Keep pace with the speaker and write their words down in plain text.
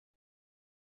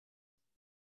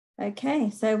Okay,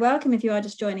 so welcome if you are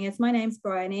just joining us. My name's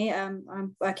Bryony.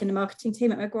 I'm working the marketing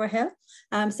team at McGraw Hill.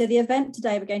 So the event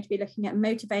today, we're going to be looking at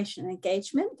motivation and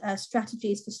engagement,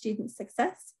 strategies for student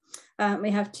success.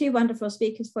 We have two wonderful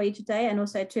speakers for you today, and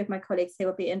also two of my colleagues who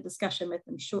will be in discussion with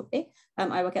them shortly.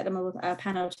 I will get them all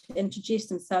panel to introduce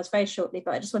themselves very shortly,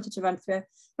 but I just wanted to run through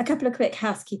a couple of quick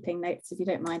housekeeping notes, if you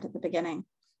don't mind, at the beginning.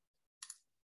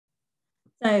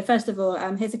 So first of all,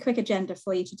 here's a quick agenda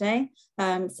for you today.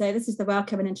 So this is the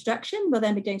welcome and introduction. We'll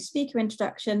then be doing speaker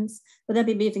introductions. We'll then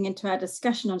be moving into our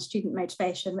discussion on student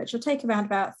motivation, which will take around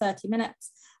about 30 minutes.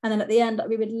 And then at the end,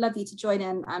 we would love you to join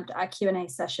in our Q&A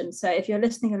session. So if you're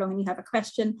listening along and you have a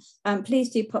question, please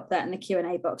do pop that in the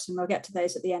Q&A box, and we'll get to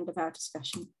those at the end of our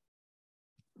discussion.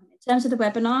 In terms of the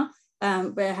webinar,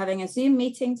 we're having a Zoom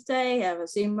meeting today, a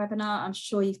Zoom webinar. I'm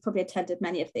sure you've probably attended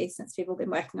many of these since we've all been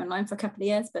working online for a couple of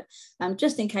years, but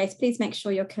just in case, please make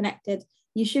sure you're connected.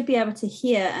 You should be able to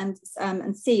hear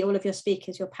and see all of your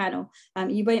speakers, your panel.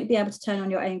 You won't be able to turn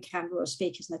on your own camera or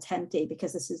speak as an attendee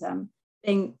because this is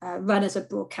being run as a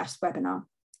broadcast webinar.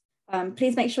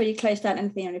 Please make sure you close down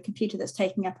anything on your computer that's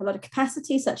taking up a lot of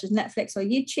capacity, such as Netflix or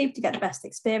YouTube, to get the best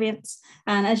experience.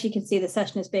 And as you can see, the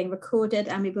session is being recorded,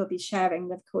 and we will be sharing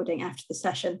the recording after the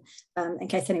session. In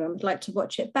case anyone would like to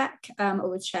watch it back or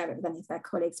would share it with any of their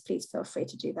colleagues, please feel free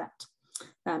to do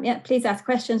that. Please ask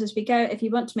questions as we go. If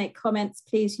you want to make comments,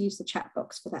 please use the chat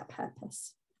box for that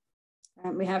purpose.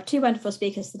 We have two wonderful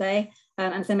speakers today.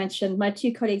 As I mentioned, my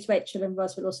two colleagues, Rachel and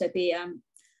Ros, will also be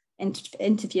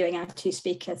interviewing our two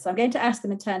speakers. So I'm going to ask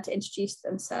them in turn to introduce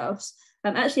themselves.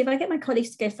 Actually, if I get my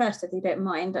colleagues to go first, if you don't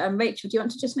mind. Rachel, do you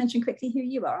want to just mention quickly who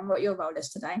you are and what your role is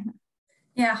today?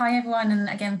 Yeah, hi everyone, and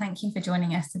again, thank you for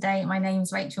joining us today. My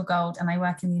name's Rachel Gold, and I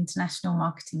work in the international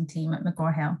marketing team at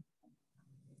McGraw Hill.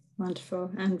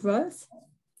 Wonderful. And Ros?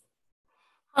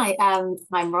 Hi,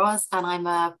 I'm Ros, and I'm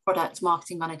a product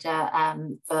marketing manager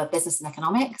for business and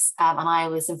economics. And I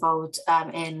was involved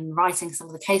in writing some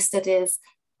of the case studies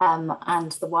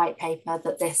and the white paper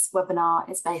that this webinar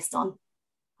is based on.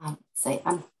 So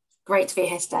I'm great to be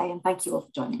here today, and thank you all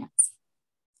for joining us.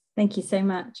 Thank you so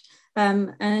much.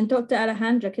 And Dr.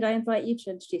 Alejandra, could I invite you to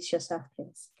introduce yourself,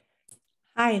 please?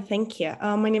 Hi, thank you.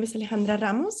 My name is Alejandra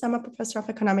Ramos. I'm a professor of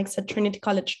economics at Trinity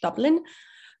College, Dublin.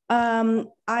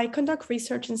 I conduct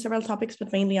research in several topics,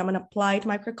 but mainly I'm an applied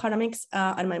microeconomics,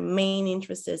 and my main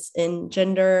interest is in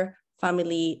gender,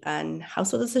 family, and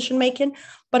household decision making.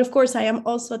 But of course, I am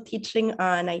also teaching,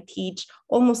 and I teach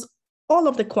almost all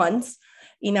of the quants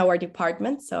in our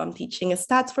department. So I'm teaching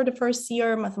stats for the first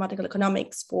year, mathematical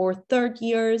economics for third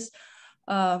years,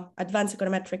 advanced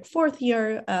econometric fourth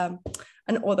year,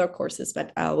 and other courses,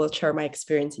 but I will share my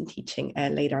experience in teaching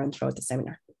later on throughout the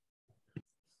seminar.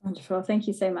 Wonderful, thank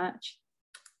you so much.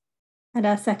 And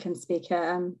our second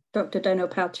speaker, Dr. Donal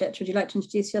Palcic, would you like to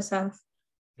introduce yourself?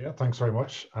 Yeah, thanks very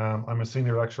much. I'm a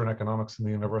senior lecturer in economics in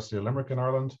the University of Limerick in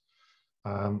Ireland.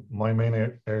 My main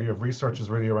area of research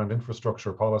is really around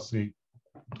infrastructure policy.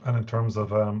 And in terms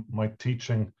of my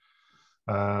teaching,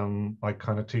 I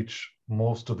kind of teach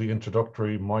most of the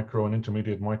introductory micro and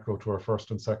intermediate micro to our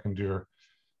first and second year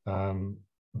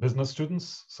business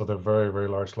students. So they're very, very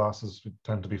large classes. We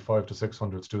tend to be 500 to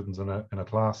 600 students in a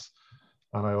class.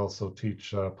 And I also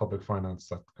teach public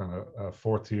finance at kind of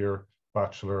fourth year,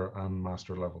 bachelor and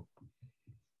master level.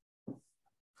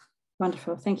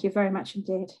 Wonderful, thank you very much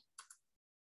indeed.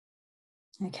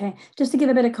 Okay, just to give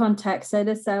a bit of context, so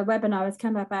this webinar has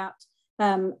come about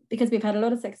because we've had a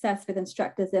lot of success with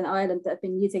instructors in Ireland that have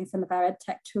been using some of our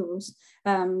EdTech tools,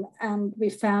 and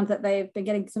we've found that they've been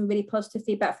getting some really positive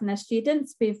feedback from their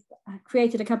students. We've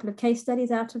created a couple of case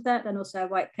studies out of that, and also a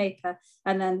white paper,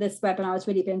 and then this webinar has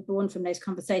really been born from those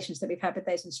conversations that we've had with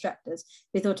those instructors.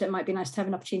 We thought it might be nice to have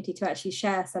an opportunity to actually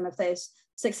share some of those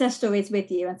success stories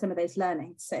with you and some of those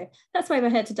learnings. So that's why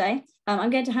we're here today. I'm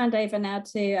going to hand over now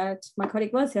to my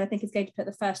colleague Ros, who I think is going to put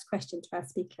the first question to our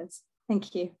speakers.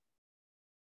 Thank you.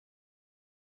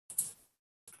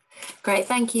 Great,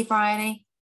 thank you, Bryony.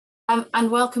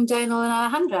 And welcome, Donal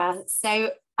and Alejandra.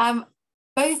 So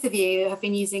both of you have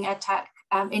been using EdTech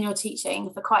in your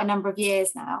teaching for quite a number of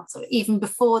years now. So even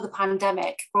before the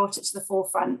pandemic brought it to the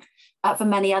forefront for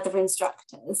many other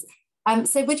instructors.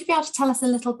 So would you be able to tell us a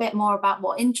little bit more about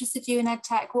what interested you in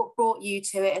EdTech, what brought you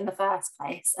to it in the first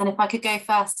place? And if I could go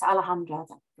first to Alejandra,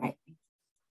 that'd be great.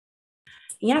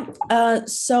 Yeah,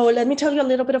 so let me tell you a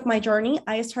little bit of my journey.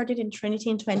 I started in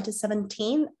Trinity in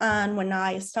 2017. And when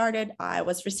I started, I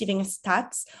was receiving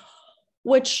stats,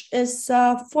 which is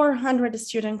a 400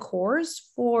 student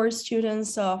course for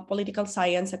students of political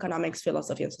science, economics,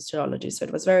 philosophy, and sociology. So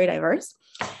it was very diverse.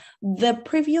 The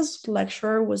previous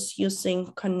lecturer was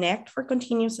using Connect for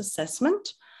continuous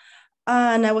assessment.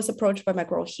 And I was approached by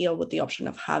McGraw Hill with the option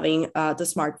of having the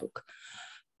smart book.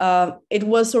 It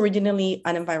was originally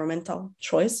an environmental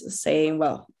choice, saying,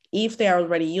 well, if they are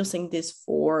already using this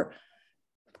for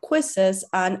quizzes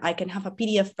and I can have a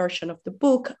PDF version of the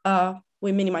book,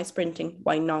 we minimize printing,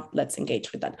 why not? Let's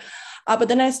engage with that. But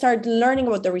then I started learning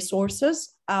about the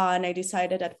resources, and I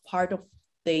decided that part of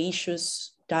the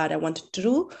issues that I wanted to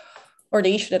do, or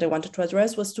the issue that I wanted to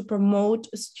address, was to promote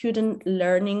student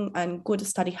learning and good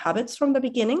study habits from the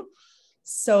beginning.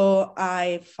 So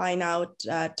I find out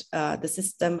that the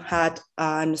system had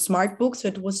a smart book. So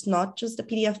it was not just the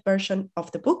PDF version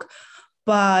of the book,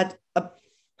 but a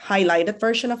highlighted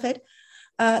version of it.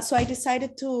 So I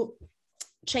decided to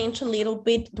change a little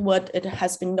bit what it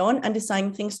has been done and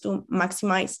design things to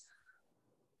maximize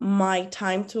my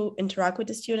time to interact with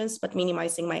the students, but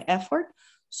minimizing my effort.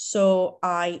 So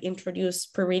I introduce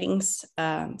pre-readings.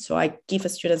 So I give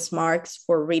students marks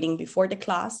for reading before the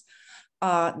class.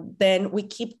 Then we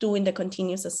keep doing the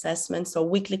continuous assessment. So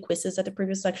weekly quizzes that the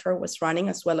previous lecturer was running,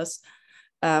 as well as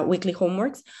weekly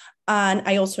homeworks. And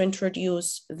I also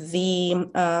introduced the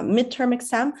midterm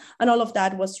exam, and all of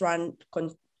that was run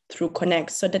through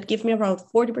Connect. So that gave me around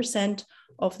 40%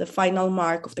 of the final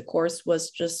mark of the course was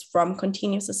just from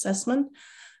continuous assessment.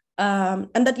 And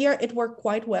that year it worked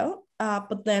quite well.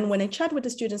 But then when I chat with the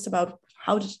students about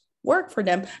how it worked for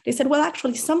them, they said, well,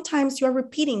 actually, sometimes you're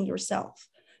repeating yourself,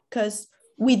 because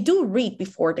we do read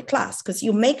before the class, because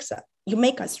you make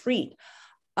us read.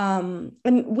 And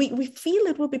we feel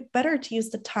it will be better to use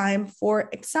the time for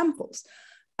examples.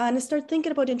 And I started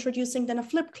thinking about introducing then a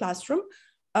flipped classroom,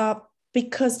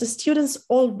 because the students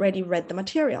already read the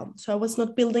material. So I was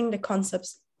not building the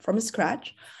concepts from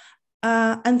scratch.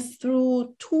 And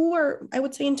through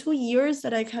in 2 years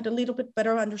that I had a little bit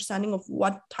better understanding of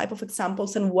what type of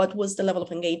examples and what was the level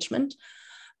of engagement,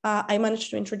 I managed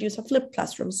to introduce a flipped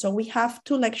classroom. So we have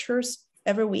 2 lectures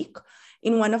every week.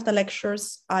 In one of the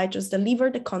lectures, I just deliver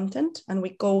the content and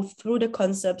we go through the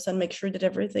concepts and make sure that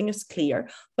everything is clear.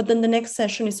 But then the next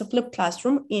session is a flipped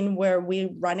classroom in where we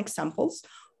run examples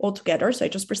all together. So I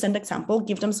just present example,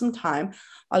 give them some time.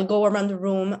 I'll go around the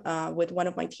room with one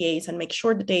of my TAs and make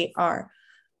sure that they are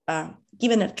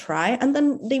given a try. And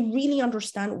then they really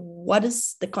understand what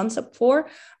is the concept for.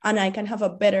 And I can have a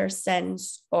better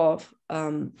sense of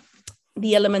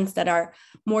the elements that are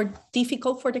more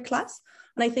difficult for the class.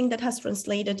 And I think that has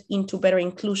translated into better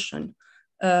inclusion.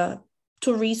 2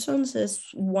 reasons is,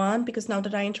 one, because now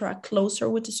that I interact closer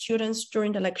with the students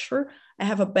during the lecture, I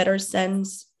have a better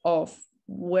sense of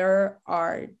where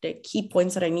are the key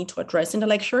points that I need to address in the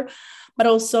lecture, but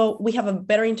also we have a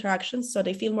better interaction. So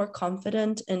they feel more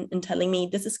confident in telling me,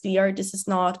 this is clear, this is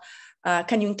not,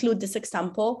 can you include this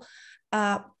example?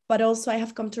 But also I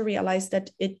have come to realize that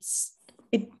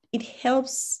it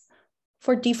helps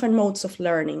for different modes of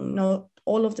learning. Not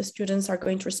all of the students are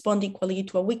going to respond equally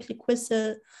to a weekly quiz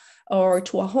or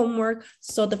to a homework.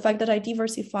 So the fact that I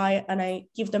diversify and I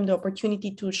give them the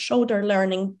opportunity to show their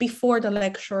learning before the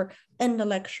lecture, in the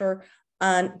lecture,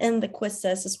 and in the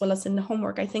quizzes, as well as in the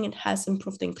homework, I think it has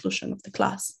improved the inclusion of the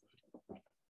class.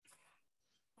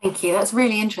 Thank you. That's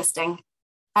really interesting.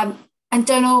 And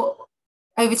Donal,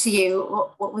 over to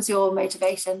you. What was your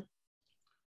motivation?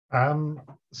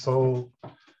 So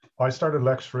I started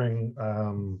lecturing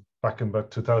back in about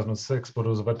 2006, but it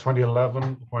was about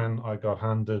 2011 when I got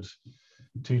handed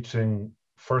teaching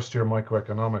first year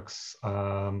microeconomics,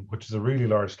 which is a really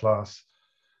large class.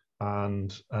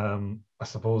 And I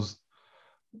suppose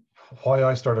why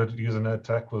I started using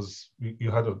EdTech was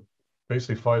you had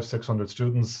basically 500-600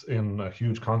 students in a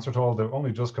huge concert hall. They've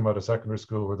only just come out of secondary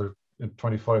school where there are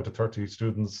 25 to 30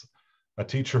 students, a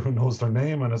teacher who knows their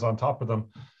name and is on top of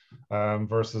them,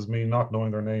 versus me not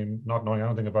knowing their name, not knowing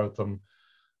anything about them.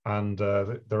 And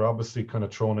they're obviously kind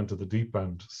of thrown into the deep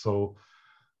end. So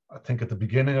I think at the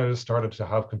beginning, I just started to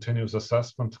have continuous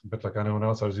assessment, a bit like anyone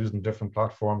else. I was using different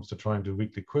platforms to try and do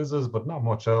weekly quizzes, but not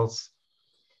much else.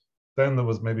 Then there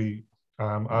was maybe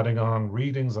adding on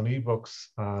readings and ebooks.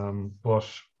 But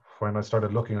when I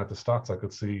started looking at the stats, I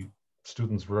could see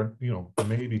students were,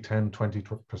 maybe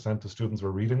 10-20% of students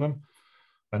were reading them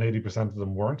and 80% of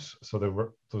them weren't. So there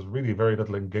was really very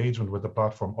little engagement with the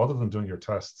platform other than doing your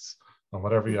tests and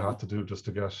whatever you had to do just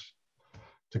to get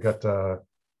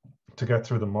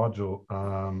through the module.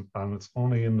 And it's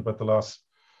only in about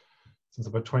since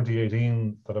about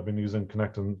 2018 that I've been using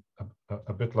Connect, and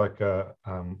a bit like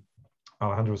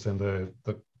Alejandra was saying,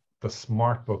 the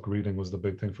smart book reading was the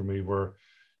big thing for me, where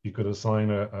you could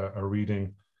assign a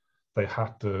reading, they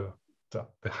have to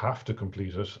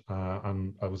complete it,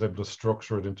 and I was able to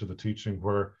structure it into the teaching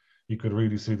where you could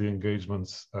really see the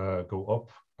engagements go up,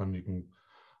 and you can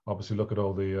obviously look at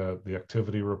all the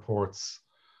activity reports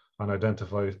and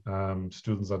identify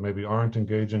students that maybe aren't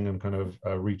engaging and kind of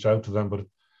reach out to them. But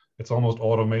it's almost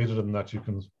automated in that you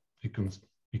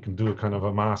can do a kind of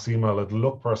a mass email. It'll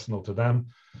look personal to them,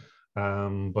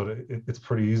 but it's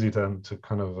pretty easy then to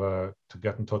kind of to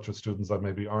get in touch with students that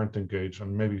maybe aren't engaged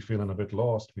and maybe feeling a bit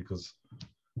lost because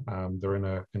they're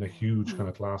in a huge kind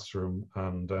of classroom,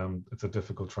 and it's a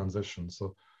difficult transition.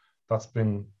 So that's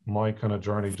been my kind of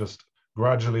journey, just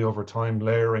gradually over time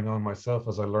layering on myself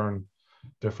as I learn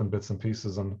different bits and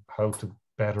pieces and how to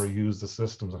better use the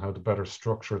systems and how to better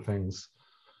structure things,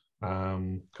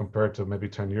 compared to maybe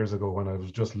 10 years ago when I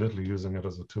was just literally using it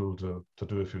as a tool to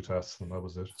do a few tests, and that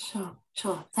was it.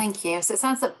 Sure. Thank you. So it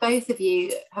sounds like both of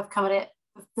you have come at it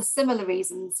for similar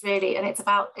reasons, really, and it's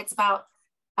about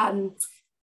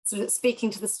sort of speaking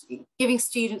to giving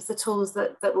students the tools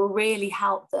that will really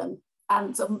help them,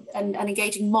 and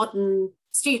engaging modern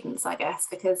students, I guess,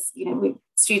 because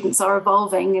students are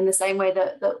evolving in the same way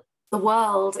that the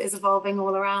world is evolving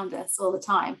all around us all the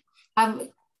time.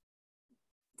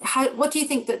 What do you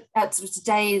think that sort of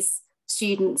today's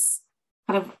students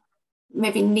kind of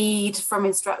maybe need from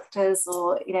instructors,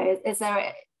 or do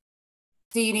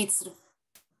you need to sort of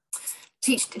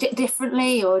teach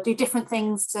differently or do different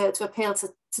things to appeal to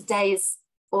today's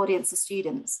audience of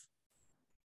students?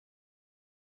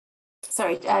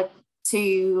 Sorry,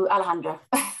 to Alejandra.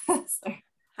 Sorry.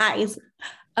 Hi.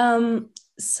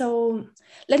 So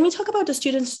let me talk about the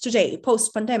students today,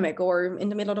 post-pandemic or in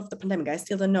the middle of the pandemic. I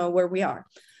still don't know where we are.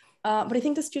 But I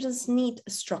think the students need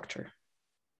a structure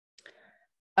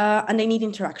and they need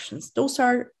interactions. Those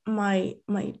are my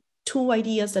two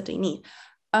ideas that they need.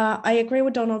 I agree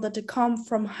with Donal that they come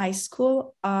from high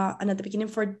school, and at the beginning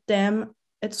for them,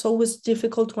 it's always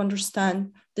difficult to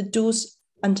understand the do's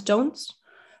and don'ts.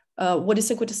 What is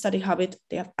a good study habit?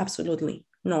 They have absolutely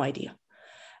no idea.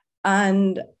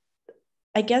 And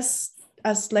I guess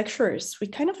as lecturers, we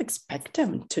kind of expect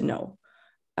them to know,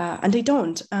 and they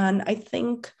don't. And I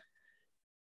think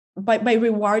by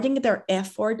rewarding their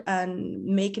effort and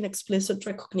making explicit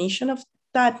recognition of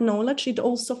that knowledge, it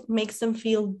also makes them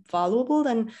feel valuable,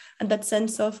 and that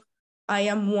sense of I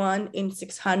am 1 in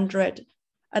 600,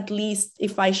 at least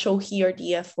if I show here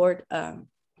the effort,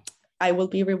 I will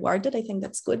be rewarded. I think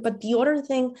that's good. But the other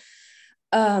thing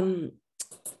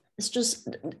is just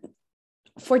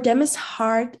for them it's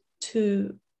hard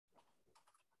to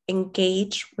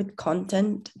engage with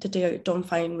content that they don't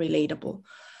find relatable.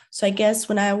 So I guess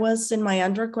when I was in my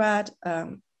undergrad,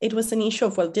 it was an issue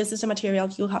of, well, this is the material,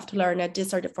 you'll have to learn it,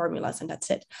 these are the formulas, and that's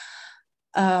it.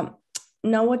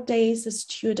 Nowadays, the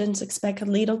students expect a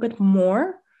little bit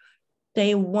more.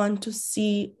 They want to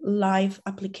see live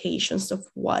applications of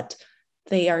what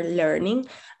they are learning.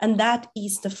 And that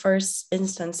is the first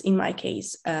instance in my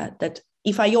case, that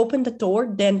if I open the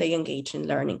door, then they engage in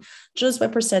learning. Just by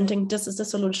presenting, this is the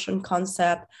solution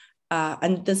concept,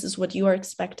 and this is what you are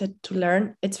expected to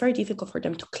learn, it's very difficult for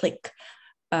them to click.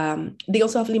 They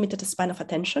also have limited span of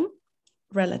attention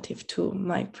relative to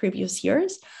my previous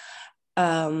years.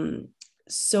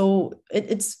 So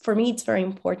it's for me, it's very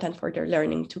important for their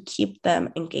learning to keep them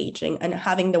engaging and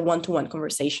having the one-to-one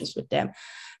conversations with them.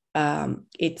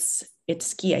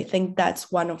 It's key. I think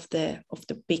that's one of the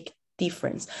big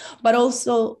difference. But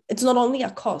also, it's not only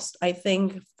a cost. I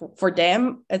think for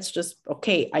them, it's just,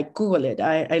 okay, I Google it,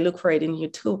 I look for it in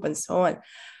YouTube and so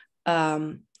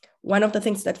on. One of the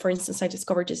things that, for instance, I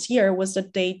discovered this year was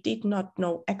that they did not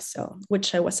know Excel,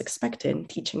 which I was expecting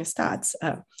teaching stats,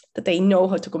 that they know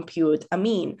how to compute a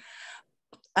mean.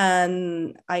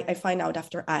 And I find out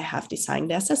after I have designed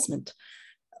the assessment.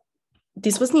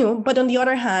 This was new, but on the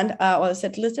other hand, I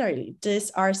said literally,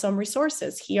 these are some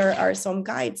resources. Here are some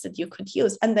guides that you could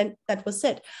use. And then that was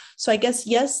it. So I guess,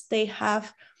 yes,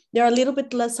 they're a little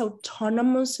bit less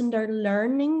autonomous in their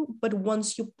learning, but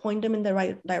once you point them in the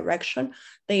right direction,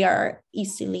 they are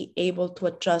easily able to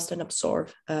adjust and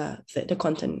absorb the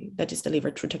content that is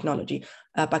delivered through technology.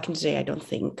 Back in the day, I don't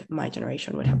think my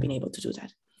generation would have been able to do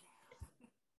that.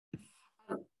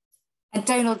 And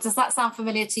Donal, does that sound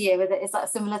familiar to you? Is that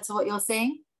similar to what you're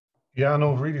seeing? Yeah,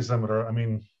 no, really similar. I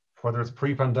mean, whether it's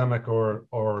pre-pandemic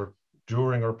or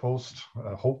during or post,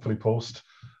 hopefully post,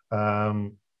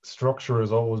 structure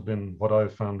has always been what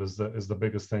I've found is the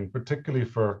biggest thing, particularly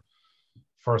for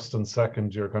first and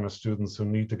second year kind of students who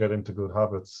need to get into good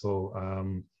habits. So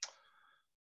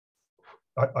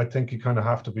I think you kind of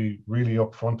have to be really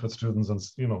upfront with students and,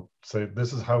 say,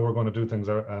 this is how we're going to do things.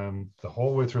 The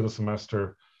whole way through the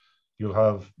semester, you'll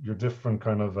have your different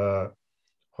kind of,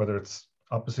 whether it's,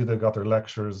 obviously they've got their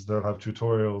lectures, they'll have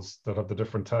tutorials, they'll have the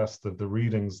different tests, the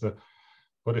readings,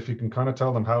 But if you can kind of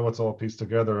tell them how it's all pieced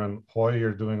together and why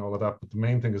you're doing all of that, but the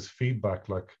main thing is feedback.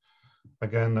 Like,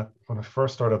 again, when I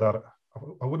first started that,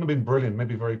 I wouldn't have been brilliant,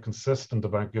 maybe very consistent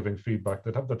about giving feedback.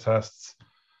 They'd have the tests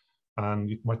and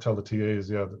you might tell the TAs,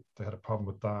 yeah, they had a problem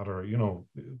with that, or, you know,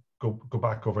 go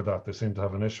back over that. They seem to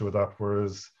have an issue with that.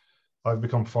 Whereas I've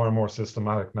become far more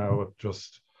systematic now at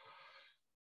just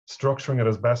structuring it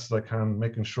as best as I can,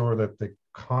 making sure that they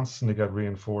constantly get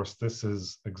reinforced. This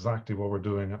is exactly what we're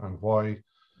doing and why.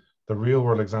 The real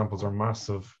world examples are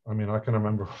massive. I mean, I can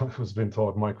remember when I was being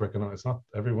taught microeconomics. It's not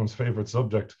everyone's favorite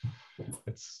subject.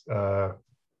 It's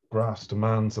graphs,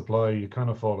 demand, supply. You kind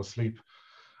of fall asleep.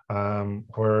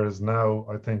 Whereas now,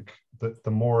 I think that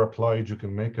the more applied you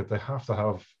can make it, they have to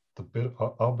have the bit,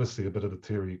 obviously, a bit of the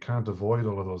theory. You can't avoid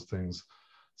all of those things,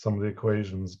 some of the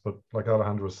equations. But like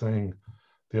Alejandra was saying,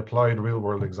 the applied real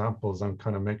world examples and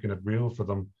kind of making it real for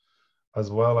them, as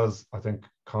well as, I think,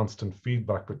 constant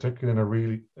feedback, particularly in a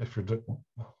really, if you're,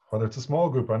 whether it's a small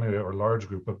group anyway or a large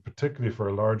group, but particularly for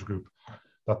a large group,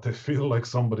 that they feel like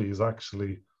somebody is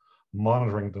actually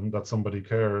monitoring them, that somebody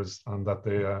cares, and that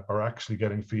they are actually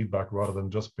getting feedback rather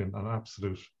than just being an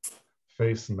absolute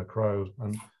face in the crowd.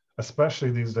 And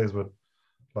especially these days with,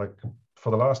 like, for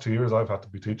the last 2 years, I've had to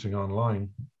be teaching online.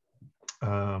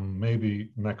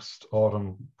 Maybe next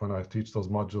autumn, when I teach those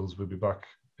modules, we'll be back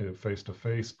face to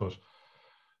face, but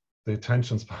the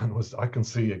attention span was, I can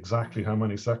see exactly how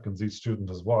many seconds each student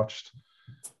has watched,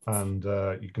 and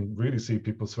you can really see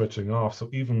people switching off. So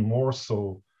even more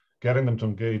so, getting them to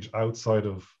engage outside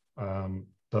of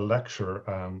the lecture,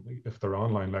 if they're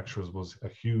online lectures, was a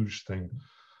huge thing,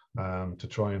 to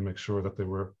try and make sure that they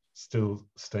were still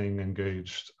staying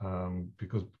engaged,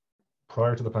 because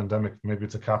prior to the pandemic, maybe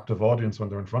it's a captive audience when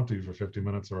they're in front of you for 50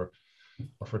 minutes or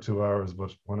for 2 hours,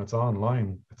 but when it's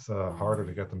online, it's harder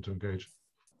to get them to engage.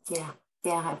 Yeah,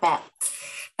 I bet.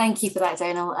 Thank you for that,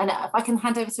 Donal. And if I can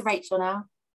hand over to Rachel now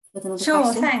with another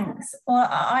question. Thanks. Well,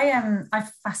 I'm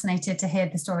fascinated to hear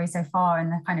the story so far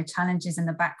and the kind of challenges in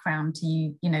the background to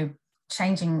you know,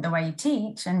 changing the way you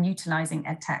teach and utilising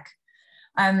EdTech.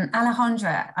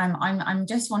 Alejandra, I'm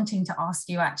just wanting to ask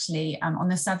you actually on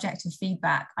the subject of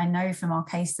feedback. I know from our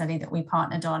case study that we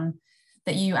partnered on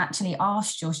that you actually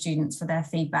asked your students for their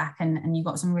feedback and you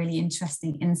got some really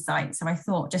interesting insights. So I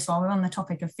thought, just while we're on the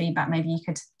topic of feedback, maybe you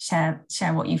could share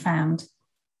what you found.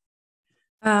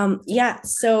 Yeah,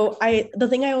 so the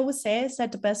thing I always say is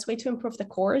that the best way to improve the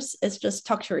course is just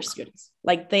talk to your students.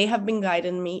 Like, they have been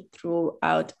guiding me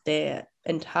throughout the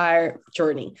entire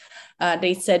journey.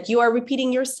 They said, you are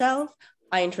repeating yourself.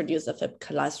 I introduce a flipped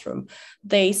classroom.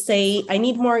 They say, I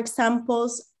need more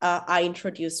examples. I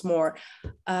introduce more.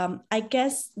 I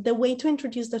guess the way to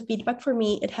introduce the feedback for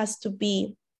me, it has to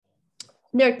be,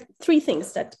 there are 3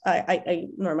 things that I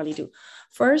normally do.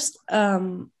 First,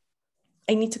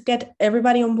 I need to get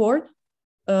everybody on board,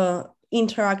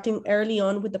 interacting early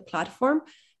on with the platform,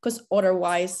 because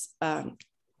otherwise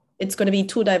it's going to be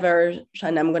too diverse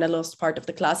and I'm going to lose part of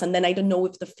the class. And then I don't know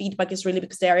if the feedback is really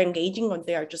because they are engaging or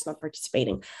they are just not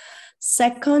participating.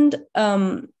 Second,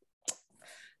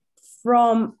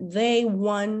 from day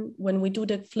one, when we do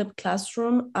the flipped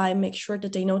classroom, I make sure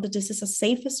that they know that this is a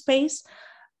safe space.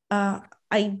 At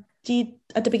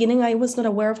the beginning, I was not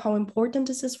aware of how important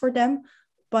this is for them,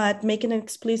 but making an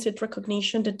explicit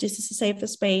recognition that this is a safe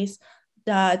space,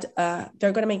 that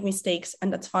they're going to make mistakes,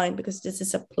 and that's fine, because this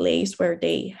is a place where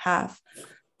they have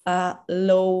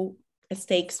low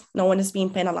stakes. No one is being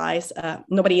penalized.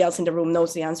 Nobody else in the room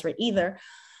knows the answer either.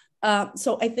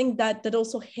 So I think that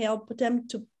also helped them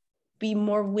to be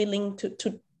more willing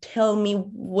to tell me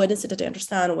what is it that they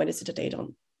understand, what is it that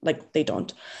they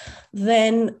don't.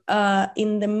 Then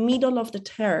in the middle of the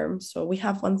term, so we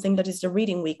have one thing that is the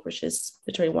reading week, which is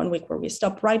literally 1 week where we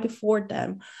stop right before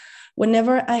them.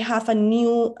 Whenever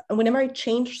I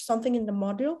change something in the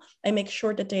module, I make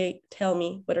sure that they tell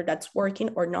me whether that's working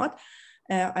or not.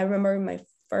 I remember in my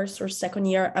first or second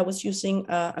year, I was using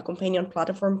a companion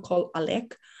platform called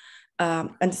Alec.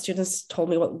 And the students told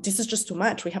me, well, this is just too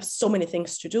much. We have so many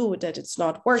things to do that it's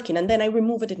not working. And then I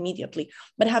remove it immediately.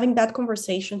 But having that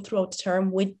conversation throughout the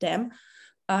term with them,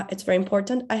 it's very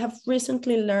important. I have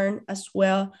recently learned as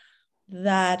well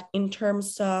that in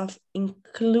terms of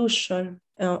inclusion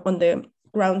on the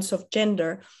grounds of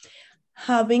gender,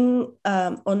 having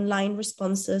online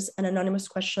responses and anonymous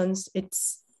questions,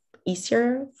 it's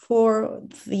easier for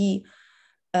the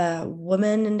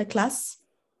women in the class.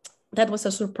 That was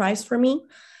a surprise for me.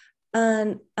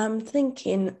 And I'm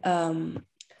thinking the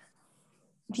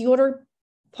other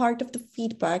part of the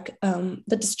feedback that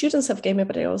the students have given me,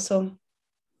 but I also,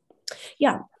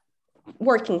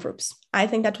 working groups. I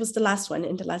think that was the last one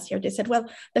in the last year. They said, well,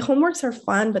 the homeworks are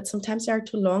fun, but sometimes they are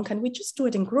too long. Can we just do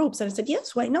it in groups? And I said,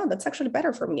 yes, why not? That's actually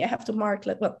better for me. I have to mark,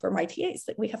 well, for my TAs,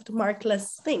 we have to mark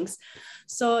less things.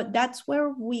 So that's where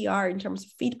we are in terms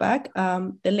of feedback.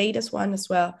 The latest one as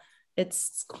well,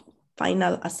 it's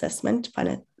final assessment,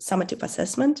 final summative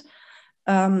assessment.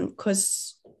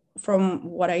 Because from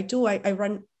what I do, I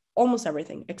run almost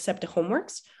everything except the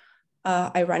homeworks.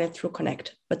 I ran it through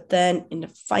Connect, but then in the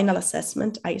final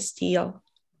assessment,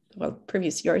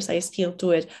 previous years, I still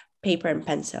do it paper and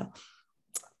pencil.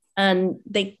 And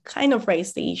they kind of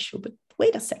raised the issue, but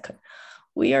wait a second,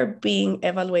 we are being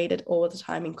evaluated all the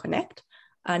time in Connect,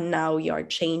 and now you are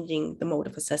changing the mode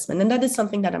of assessment. And that is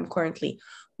something that I'm currently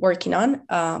working on.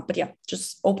 But yeah,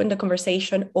 just open the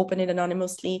conversation, open it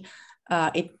anonymously.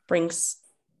 It brings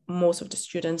most of the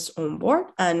students on board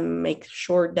and make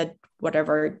sure that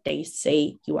whatever they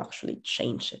say, you actually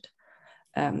change it,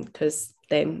 because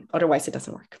then otherwise it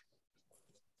doesn't work.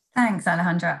 Thanks,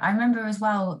 Alejandra. I remember as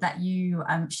well that you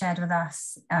shared with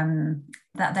us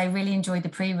that they really enjoyed the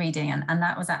pre-reading, and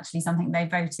that was actually something they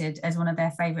voted as one of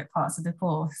their favorite parts of the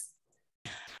course.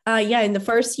 Yeah, in the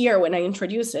first year when I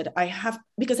introduced it,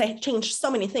 because I changed so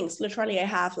many things, literally I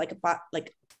have like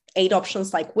 8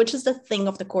 options, like which is the thing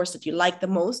of the course that you like the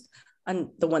most and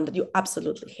the one that you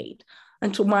absolutely hate.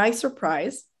 And to my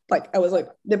surprise, I was like,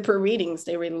 the pre-readings,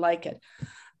 they really like it.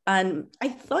 And I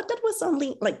thought that was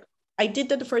only I did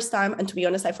that the first time. And to be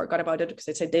honest, I forgot about it because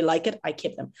I said they like it, I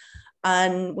keep them.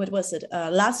 And what was it?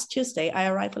 Last Tuesday, I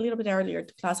arrived a little bit earlier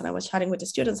to class and I was chatting with the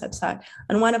students outside.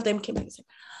 And one of them came and said,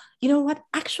 you know what,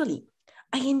 actually,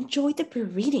 I enjoy the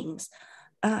pre-readings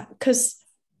because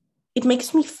it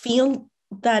makes me feel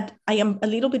that I am a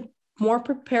little bit more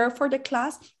prepared for the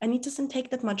class and it doesn't take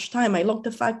that much time. I love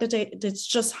the fact that it's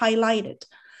just highlighted.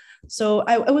 So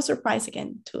I was surprised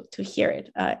again to hear it.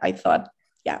 I thought,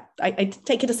 yeah, I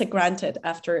take it as a granted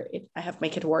after I have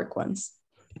make it work once.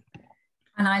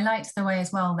 And I liked the way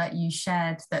as well that you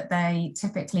shared that they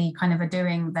typically kind of are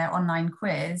doing their online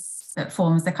quiz that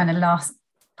forms the kind of last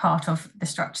part of the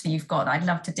structure that you've got. I'd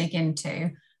love to dig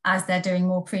into as they're doing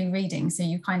more pre-reading. So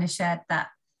you kind of shared that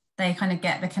they kind of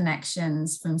get the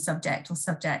connections from subject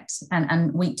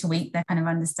and week to week, they're kind of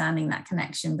understanding that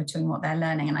connection between what they're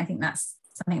learning. And I think that's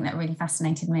something that really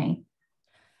fascinated me.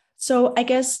 So I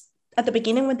guess at the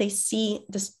beginning, when they see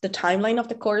the timeline of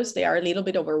the course, they are a little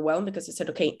bit overwhelmed because they said,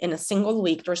 okay, in a single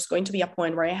week, there's going to be a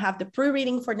point where I have the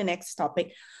pre-reading for the next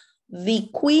topic, the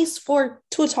quiz for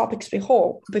 2 topics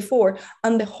before,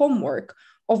 and the homework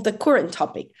of the current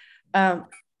topic.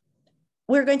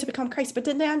 We're going to become crazy. But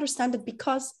then they understand that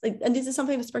because, and this is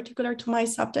something that's particular to my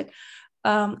subject,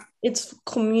 it's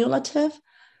cumulative.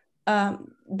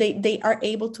 They are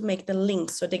able to make the link.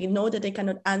 So they know that they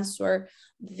cannot answer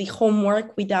the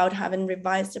homework without having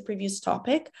revised the previous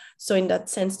topic. So in that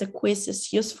sense, the quiz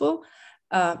is useful.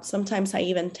 Sometimes I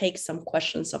even take some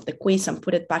questions of the quiz and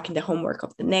put it back in the homework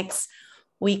of the next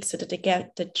week so that they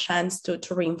get the chance to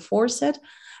reinforce it.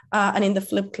 And in the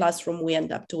flipped classroom, we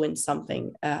end up doing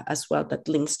something as well that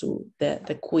links to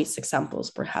the quiz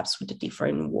examples, perhaps with a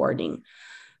different wording.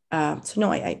 So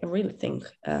no, I really think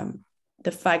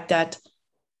the fact that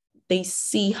they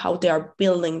see how they are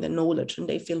building the knowledge and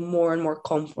they feel more and more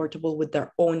comfortable with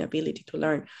their own ability to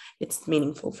learn, it's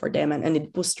meaningful for them and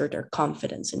it boosted their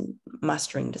confidence in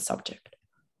mastering the subject.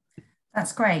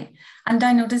 That's great. And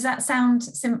Donal, does that sound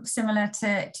similar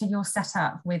to your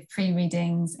setup with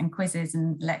pre-readings and quizzes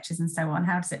and lectures and so on?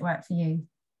 How does it work for you?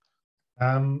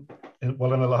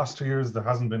 Well, in the last 2 years, there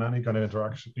hasn't been any kind of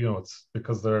interaction. It's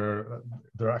because they're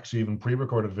actually even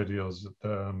pre-recorded videos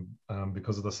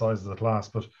because of the size of the class.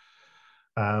 But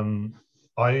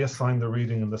I assign the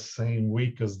reading in the same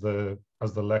week as the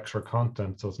lecture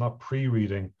content, so it's not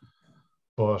pre-reading,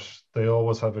 but they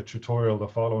always have a tutorial the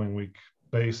following week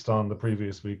based on the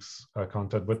previous week's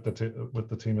content with the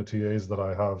team of TAs that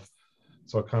I have.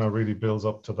 So it kind of really builds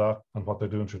up to that and what they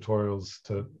do in tutorials.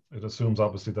 It assumes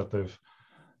obviously that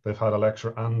they've had a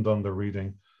lecture and done the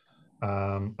reading.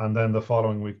 And then the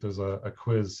following week there's a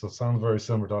quiz. So it sounds very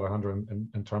similar to Alejandra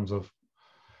in terms of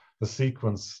the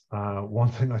sequence. One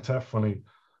thing I definitely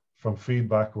from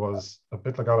feedback was a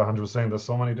bit like Alejandra was saying, there's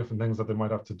so many different things that they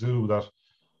might have to do that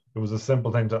it was a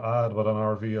simple thing to add, but on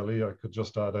our VLE, I could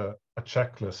just add a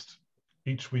checklist.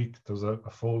 Each week, there's a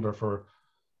folder for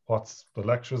what's the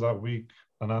lectures that week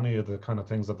and any of the kind of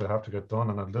things that they have to get done.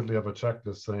 And I'd literally have a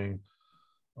checklist saying,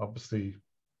 obviously,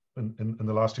 in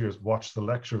the last years, watch the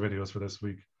lecture videos for this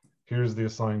week. Here's the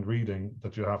assigned reading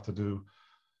that you have to do.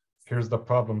 Here's the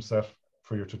problem set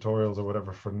for your tutorials or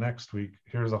whatever for next week.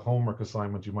 Here's a homework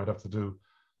assignment you might have to do.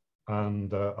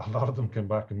 And a lot of them came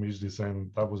back immediately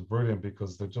saying that was brilliant,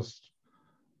 because they just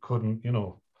couldn't, you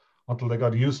know, until they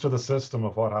got used to the system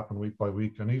of what happened week by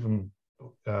week. And even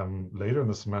later in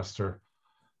the semester,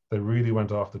 they really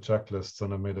went off the checklists,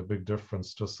 and it made a big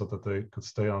difference just so that they could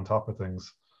stay on top of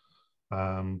things.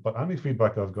 But any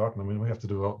feedback I've gotten, I mean, we have to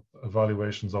do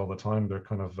evaluations all the time. They're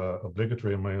kind of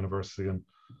obligatory in my university, and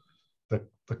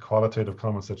the qualitative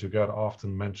comments that you get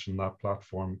often mention that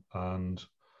platform. And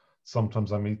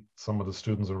sometimes I meet some of the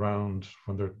students around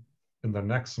when they're in their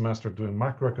next semester doing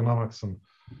macroeconomics,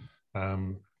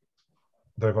 and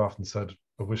they've often said,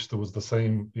 I wish there was the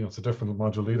same, you know, it's a different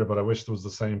module leader, but I wish there was the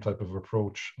same type of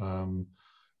approach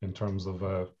in terms of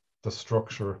the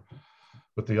structure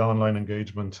with the online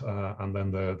engagement and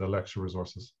then the lecture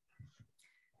resources.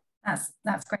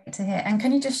 That's great to hear. And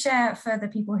can you just share for the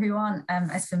people who aren't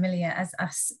as familiar as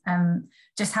us,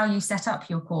 just how you set up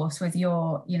your course with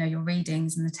your, you know, your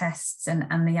readings and the tests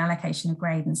and the allocation of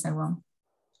grade and so on?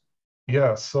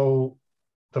 Yeah, so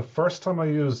the first time I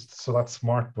used, so that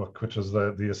SmartBook, which is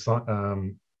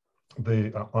on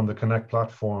the Connect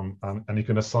platform, and you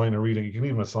can assign a reading. You can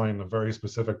even assign a very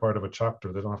specific part of a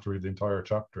chapter. They don't have to read the entire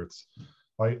chapter.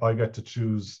 I get to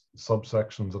choose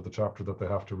subsections of the chapter that they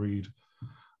have to read.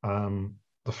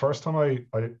 The first time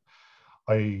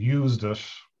I used it,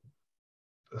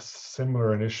 a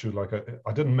similar an issue, like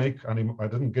I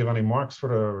didn't give any marks for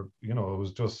the, you know, it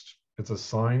was just, it's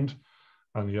assigned,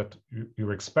 and yet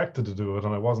you're expected to do it,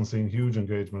 and I wasn't seeing huge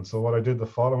engagement. So what I did the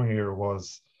following year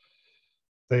was,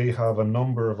 they have a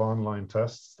number of online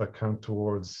tests that count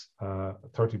towards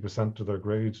 30% of their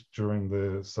grade during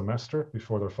the semester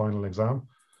before their final exam.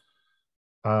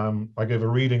 I gave a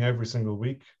reading every single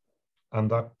week, and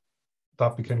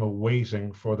that became a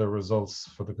weighting for the results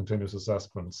for the continuous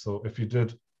assessment. So if you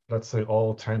did, let's say,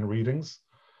 all 10 readings,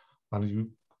 and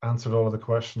you answered all of the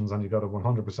questions and you got a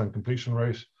 100% completion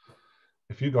rate,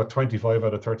 if you got 25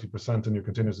 out of 30% in your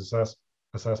continuous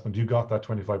assessment, you got that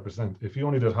 25%. If you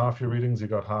only did half your readings, you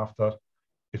got half that.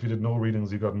 If you did no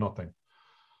readings, you got nothing.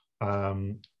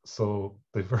 So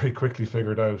they very quickly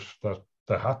figured out that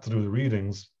they had to do the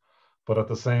readings, but at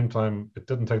the same time, it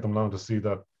didn't take them long to see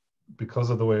that because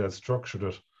of the way I structured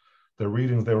it, the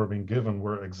readings they were being given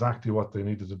were exactly what they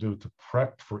needed to do to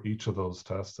prep for each of those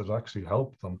tests. It actually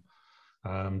helped them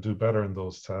do better in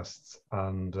those tests.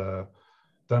 And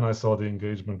then I saw the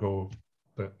engagement go,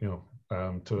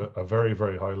 to a very,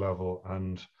 very high level,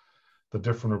 and the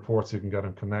different reports you can get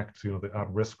and Connect, you know, the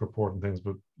at-risk report and things.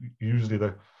 But usually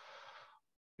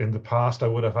in the past, I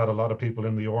would have had a lot of people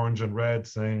in the orange and red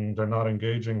saying they're not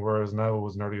engaging, whereas now it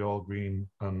was nearly all green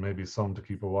and maybe some to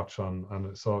keep a watch on. And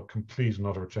I saw a complete and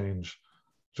utter change,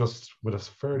 just with a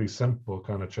fairly simple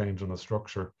kind of change in the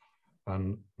structure,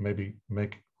 and maybe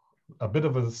make a bit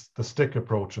of the stick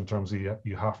approach in terms of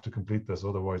you have to complete this,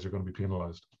 otherwise you're going to be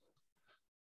penalized.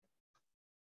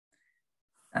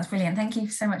 That's brilliant. Thank you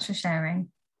so much for sharing.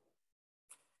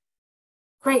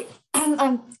 Great.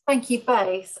 Thank you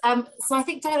both. So I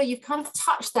think, Donal, you've kind of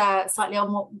touched there slightly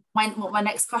on what my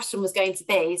next question was going to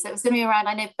be. So it was going to be around,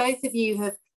 I know both of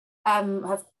you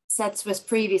have said to us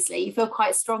previously, you feel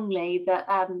quite strongly that,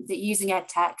 that using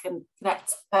EdTech and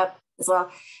Connect as well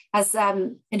has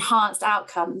enhanced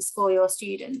outcomes for your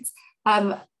students.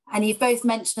 And you've both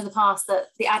mentioned in the past that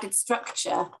the added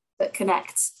structure that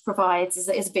Connect provides is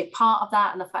a big part of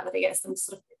that, and the fact that it gets them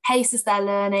sort of paces their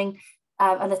learning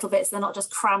a little bit, so they're not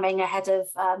just cramming ahead of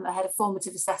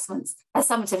summative assessments.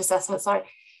 Sorry.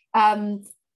 So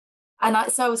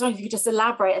I was wondering if you could just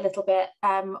elaborate a little bit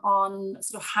on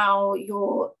sort of how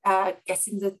you're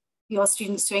getting your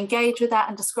students to engage with that,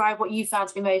 and describe what you found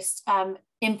to be most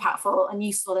impactful and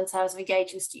useful in terms of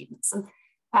engaging students.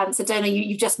 And so Donal,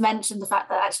 you just mentioned the fact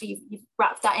that actually you've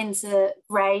wrapped that into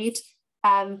grade.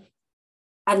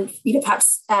 And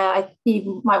perhaps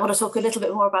you might want to talk a little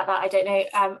bit more about that. I don't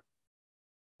know.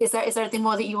 Is there anything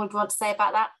more that you would want to say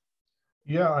about that?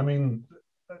 Yeah, I mean,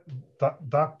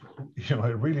 that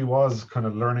it really was kind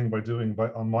of learning by doing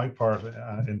on my part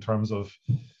in terms of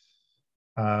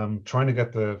trying to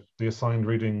get the assigned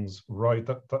readings right.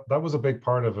 That was a big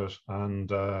part of it,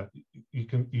 and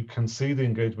you can see the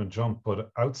engagement jump.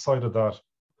 But outside of that,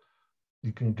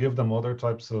 you can give them other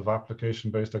types of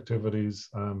application-based activities.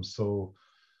 So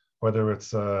whether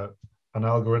it's an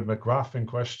algorithmic graphing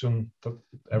question, that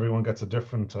everyone gets a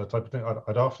different type of thing.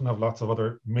 I'd often have lots of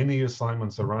other mini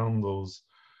assignments around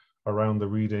the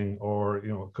reading, or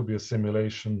it could be a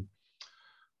simulation,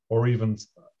 or even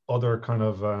other kind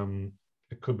of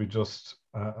it could be just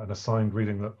an assigned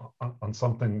reading that on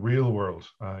something real world.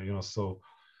 So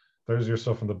there's your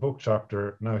stuff in the book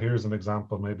chapter. Now here's an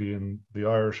example, maybe in the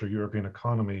Irish or European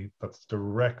economy that's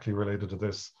directly related to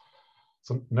this.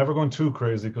 So never going too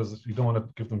crazy because you don't want to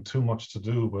give them too much to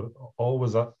do, but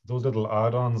always those little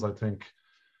add-ons, I think,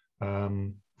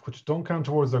 which don't count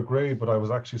towards their grade, but I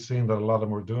was actually seeing that a lot of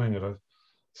them were doing it.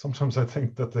 Sometimes I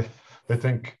think that they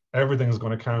think everything is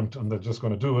going to count and they're just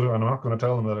going to do it. And I'm not going to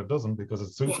tell them that it doesn't because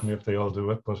it suits me if they all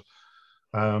do it. But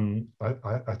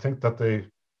I think that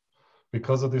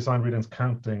because of the assigned readings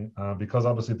counting, because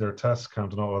obviously their tests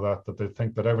count and all of that, that they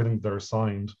think that everything they're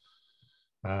assigned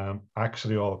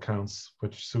actually all counts,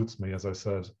 which suits me, as I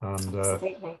said.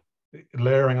 And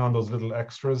layering on those little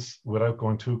extras without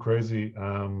going too crazy,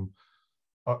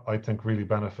 I think really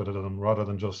benefited them rather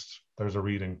than just there's a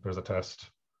reading, there's a test.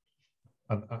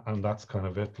 And that's kind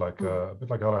of it, like a bit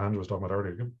like Alejandra was talking about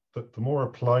earlier. The more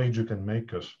applied you can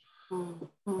make it,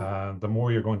 the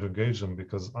more you're going to engage them.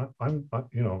 Because I'm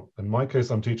in my case,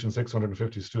 I'm teaching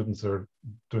 650 students that are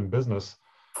doing business.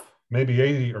 Maybe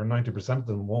 80 or 90% of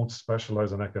them won't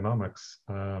specialize in economics.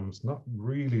 It's not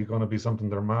really going to be something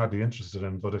they're madly interested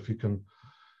in. But if you can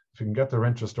get their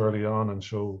interest early on and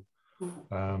show,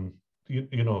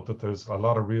 that there's a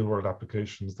lot of real world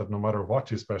applications that no matter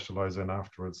what you specialize in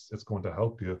afterwards, it's going to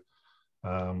help you.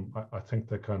 I think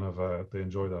they kind of they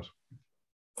enjoy that.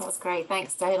 That's great.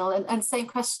 Thanks, Donal. And same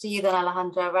question to you then,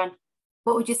 Alejandra, around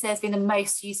what would you say has been the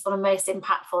most useful and most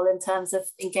impactful in terms of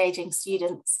engaging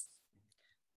students?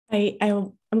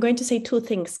 I'm going to say two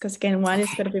things, because again, one is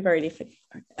going to be very different,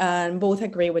 and both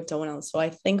agree with Donal. So I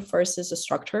think first is the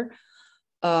structure.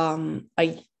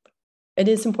 It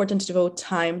is important to devote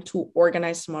time to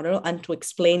organize the model and to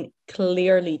explain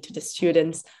clearly to the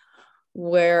students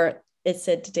what is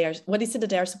it that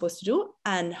they are supposed to do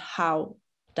and how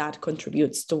that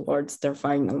contributes towards their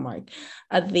final mark.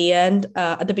 At the end,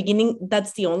 at the beginning,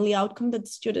 that's the only outcome that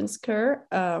students care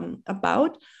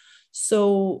about.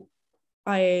 So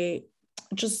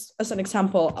just as an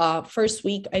example, first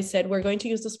week I said, we're going to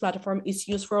use this platform. It's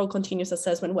used for all continuous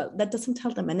assessment. Well, that doesn't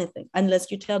tell them anything unless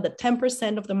you tell that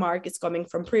 10% of the mark is coming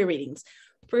from pre-readings.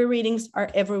 Pre-readings are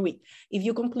every week. If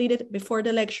you complete it before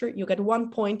the lecture, you get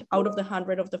 1 point out of the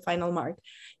 100 of the final mark.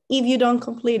 If you don't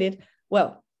complete it,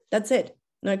 well, that's it.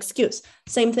 No excuse.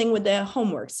 Same thing with the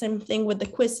homework, same thing with the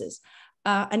quizzes.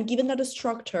 And given that a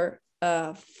structure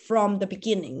from the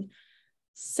beginning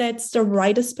sets the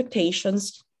right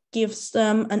expectations, gives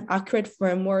them an accurate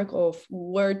framework of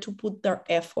where to put their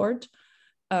effort.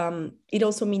 It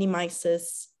also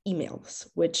minimizes emails,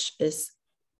 which is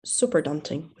super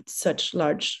daunting with such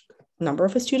large number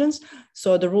of students.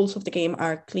 So the rules of the game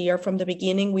are clear from the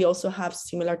beginning. We also have,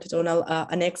 similar to Donal,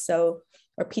 an Excel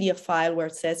or PDF file where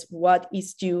it says what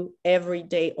is due every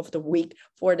day of the week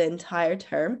for the entire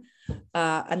term.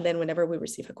 And then whenever we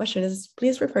receive a question, is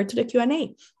please refer to the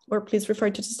Q&A or please refer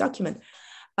to this document.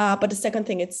 But the second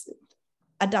thing, it's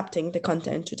adapting the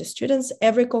content to the students.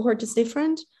 Every cohort is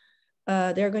different.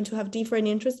 They're going to have different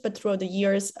interests, but throughout the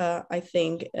years, I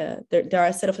think there are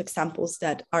a set of examples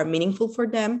that are meaningful for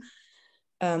them.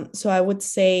 So I would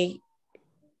say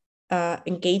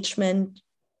engagement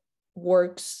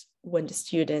works when the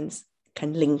students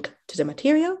can link to the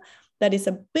material. That is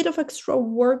a bit of extra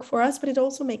work for us, but it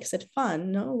also makes it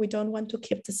fun. No, we don't want to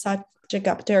keep the subject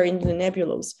up there in the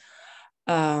nebulous.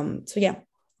 So yeah,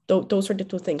 those are the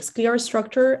two things: clear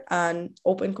structure and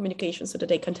open communication, so that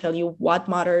they can tell you what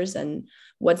matters and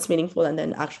what's meaningful, and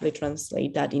then actually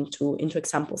translate that into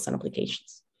examples and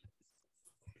applications.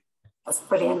 That's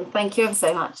brilliant. Thank you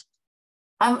so much.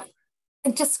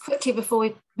 And just quickly before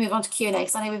we move on to Q&A,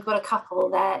 because I know we've got a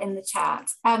couple there in the chat.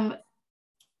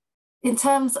 In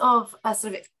terms of I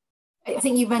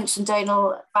think you mentioned,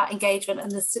 Donal, about engagement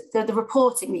and the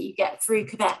reporting that you get through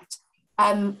Connect.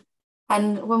 And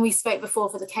when we spoke before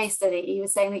for the case study, you were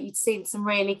saying that you'd seen some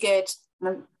really good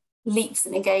leaps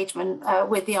in engagement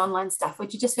with the online stuff.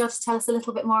 Would you just be able to tell us a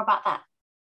little bit more about that?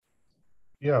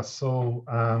 Yeah, so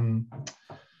on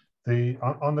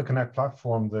the Connect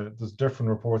platform, there's different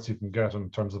reports you can get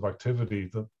in terms of activity.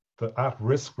 The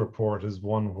at-risk report is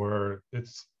one where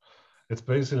it's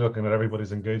basically looking at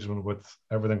everybody's engagement with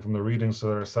everything from the readings to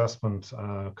their assessment,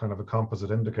 kind of a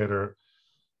composite indicator,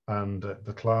 and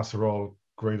the class are all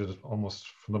graded almost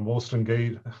from the most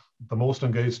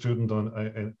engaged student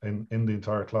in the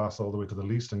entire class all the way to the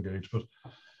least engaged. But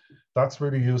that's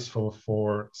really useful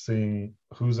for seeing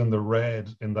who's in the red,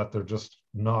 in that they're just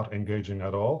not engaging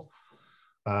at all.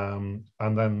 And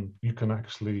then you can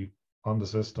actually, on the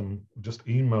system, just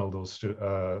email those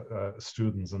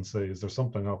students and say, is there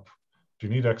something up? Do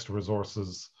you need extra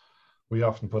resources? We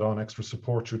often put on extra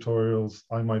support tutorials.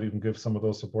 I might even give some of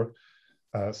those support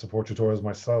tutorials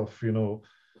myself.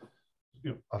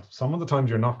 some of the times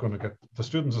you're not going to get, the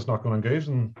student's just not going to engage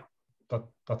in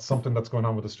that's something that's going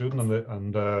on with the student,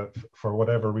 and for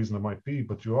whatever reason it might be.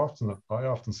 But I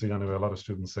often see anyway a lot of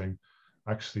students saying,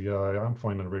 actually, I'm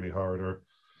finding it really hard, or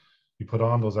you put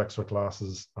on those extra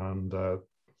classes, and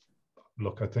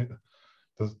look, I think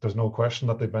there's no question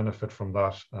that they benefit from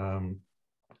that,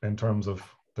 in terms of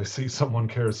they see someone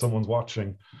cares, someone's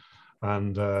watching,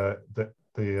 and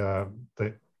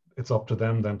it's up to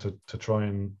them then to try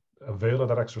and avail of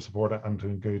that extra support and to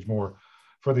engage more.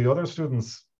 For the other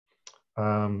students,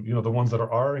 the ones that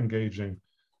are engaging,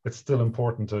 it's still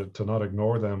important to not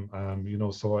ignore them.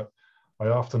 So I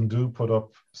often do put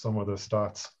up some of the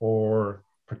stats, or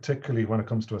particularly when it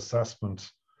comes to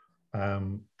assessment,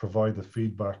 provide the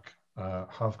feedback,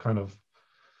 have kind of,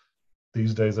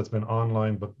 these days it's been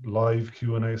online, but live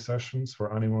Q&A sessions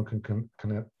where anyone can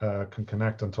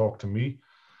connect and talk to me.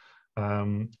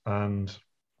 And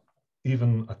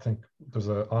even I think there's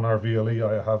on our VLE,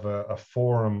 I have a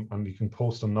forum, and you can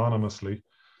post anonymously.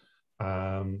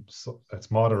 So it's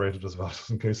moderated as well,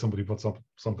 just in case somebody puts up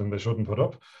something they shouldn't put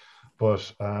up.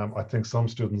 But I think some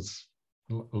students,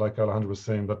 like Alejandra was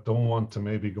saying, that don't want to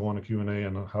maybe go on a Q&A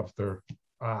and have their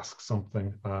ask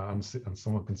something, and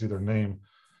someone can see their name,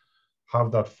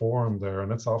 have that forum there.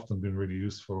 And it's often been really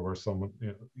useful, where someone,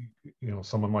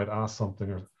 someone might ask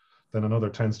something, or then another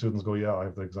 10 students go, yeah, I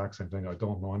have the exact same thing, I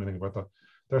don't know anything about that.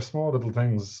 They're small little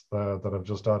things that I've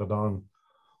just added on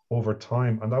over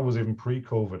time. And that was even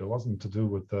pre-COVID. It wasn't to do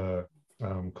with the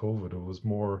COVID. It was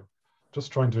more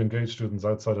just trying to engage students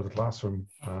outside of the classroom,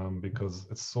 because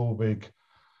it's so big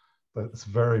that it's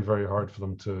very, very hard for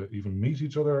them to even meet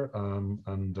each other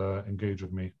and engage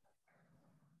with me.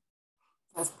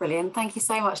 That's brilliant. Thank you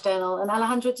so much, Donal. And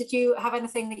Alejandra, did you have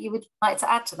anything that you would like to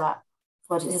add to that?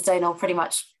 Or has Donal pretty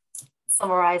much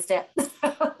summarized it?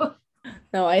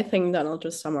 No, I think Donal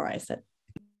just summarized it.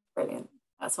 Brilliant.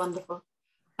 That's wonderful.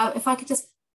 If I could just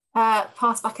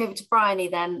pass back over to Bryony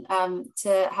then,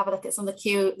 to have a look at some of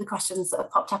the questions that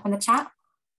have popped up in the chat.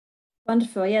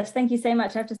 Wonderful. Yes, thank you so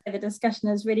much. I have to say the discussion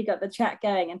has really got the chat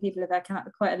going, and people have come up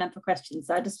with quite a number of questions.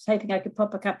 So I just was hoping I could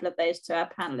pop a couple of those to our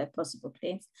panel if possible,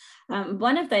 please.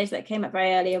 One of those that came up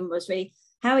very early on was really,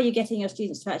 how are you getting your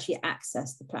students to actually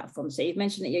access the platform? So you've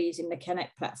mentioned that you're using the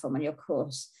Connect platform on your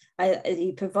course. Are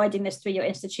you providing this through your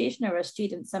institution, or are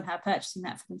students somehow purchasing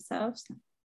that for themselves?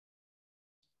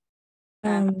 Do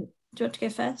you want to go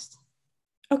first?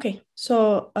 Okay,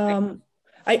 so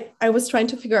I was trying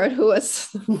to figure out who was.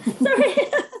 Sorry.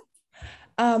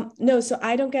 No, so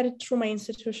I don't get it through my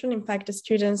institution. In fact, the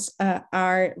students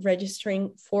are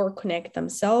registering for Connect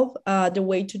themselves. The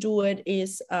way to do it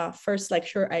is first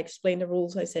lecture, I explained the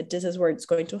rules. I said, this is where it's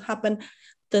going to happen.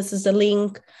 This is the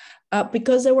link.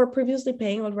 Because they were previously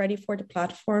paying already for the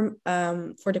platform,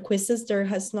 for the quizzes, there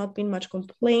has not been much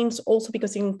complaints, also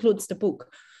because it includes the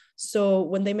book. So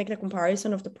when they make the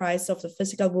comparison of the price of the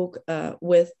physical book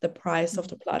with the price of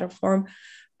the platform,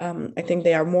 I think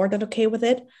they are more than okay with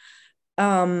it.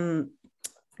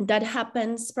 That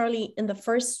happens probably in the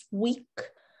first week.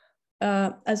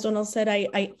 As Donal said,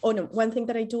 one thing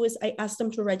that I do is I ask them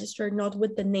to register not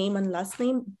with the name and last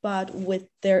name, but with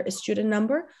their student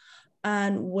number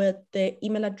and with the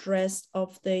email address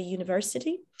of the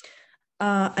university.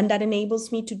 And that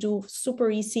enables me to do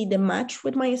super easy the match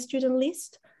with my student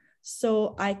list.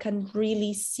 So I can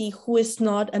really see who is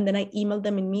not, and then I email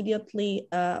them immediately,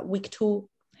 week 2,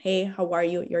 hey, how are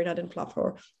you? You're not in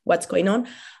platform, what's going on?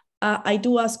 I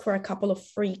do ask for a couple of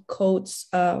free codes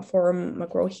for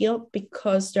McGraw Hill,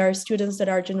 because there are students that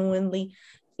are genuinely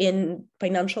in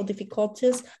financial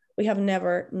difficulties. We have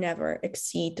never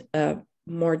exceed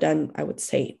more than, I would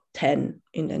say, 10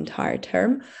 in the entire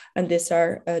term. And these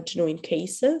are genuine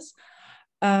cases.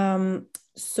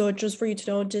 So just for you to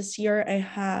know, this year I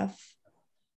have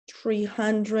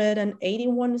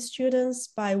 381 students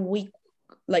by week.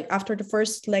 Like after the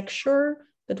first lecture,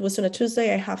 that was on a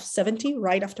Tuesday, I have 70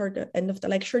 right after the end of the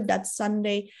lecture. That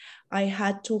Sunday, I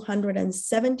had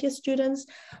 270 students.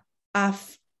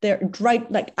 After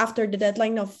the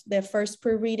deadline of the first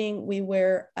pre-reading, we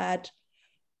were at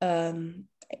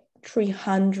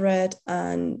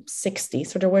 360.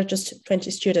 So there were just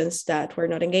 20 students that were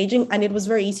not engaging, and it was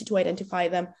very easy to identify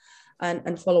them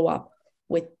and follow up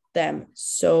with them.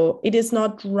 So it is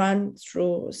not run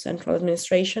through central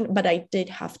administration, but I did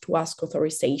have to ask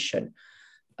authorization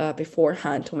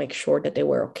beforehand to make sure that they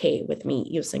were okay with me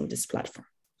using this platform.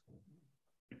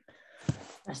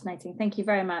 Fascinating. Thank you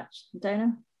very much.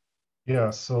 Donal? Yeah,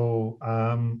 so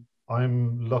I'm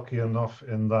lucky enough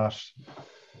in that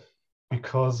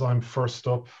because I'm first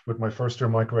up with my first year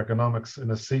microeconomics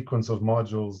in a sequence of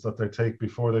modules that they take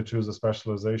before they choose a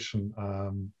specialization.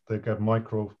 They get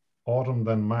micro autumn,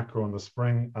 then macro in the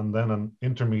spring, and then an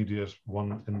intermediate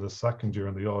one in the second year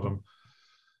in the autumn.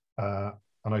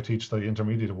 And I teach the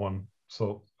intermediate one.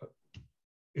 So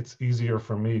it's easier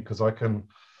for me because I can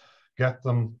get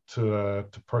them to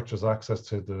purchase access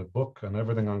to the book and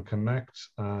everything on Connect,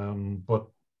 but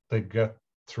they get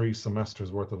 3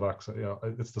 semesters worth of access. Yeah,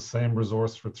 it's the same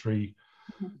resource for three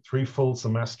full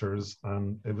semesters,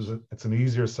 and it's an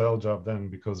easier sell job then,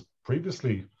 because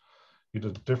previously you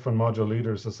did different module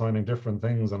leaders assigning different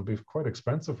things, and it'd be quite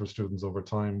expensive for students over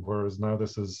time. Whereas now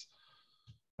this is,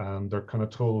 and they're kind of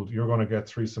told you're going to get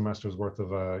 3 semesters worth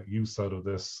of use out of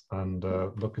this. And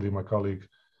luckily, my colleague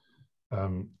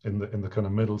in the kind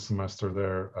of middle semester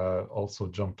there also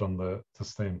jumped on the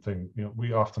same thing. You know,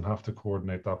 we often have to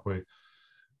coordinate that way.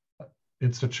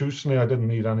 Institutionally, I didn't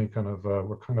need any kind of,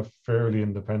 we're kind of fairly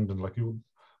independent. Like you,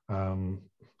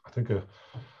 I think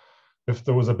if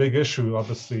there was a big issue,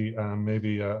 obviously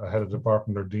maybe a head of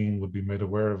department or dean would be made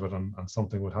aware of it, and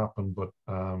something would happen. But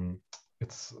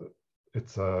it's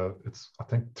I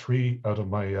think 3 out of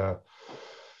my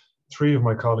 3 of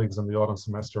my colleagues in the autumn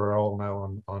semester are all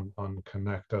now on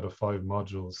Connect out of 5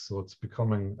 modules. So it's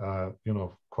becoming you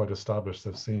know, quite established.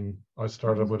 They've seen I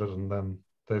started with it, and then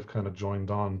they've kind of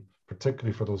joined on,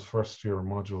 particularly for those first year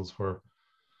modules where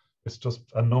it's just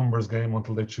a numbers game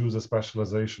until they choose a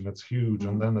specialization. It's huge,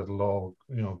 and then it'll all,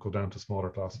 you know, go down to smaller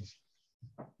classes.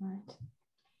 Right.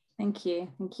 Thank you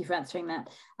for answering that.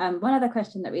 One other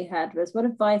question that we had was, what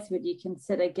advice would you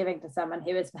consider giving to someone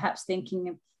who is perhaps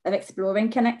thinking of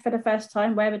exploring Connect for the first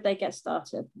time? Where would they get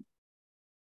started?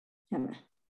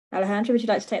 Alejandra, would you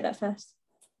like to take that first?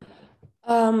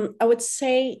 I would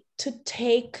say to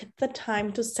take the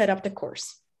time to set up the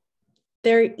course.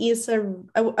 There is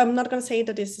I'm not going to say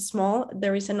that it's small,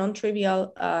 there is a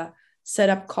non-trivial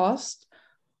setup cost,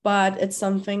 but it's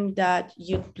something that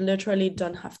you literally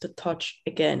don't have to touch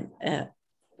again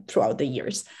throughout the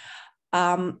years.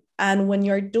 And when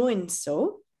you're doing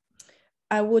so,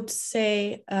 I would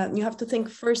say you have to think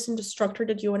first in the structure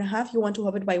that you want to have. You want to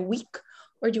have it by week,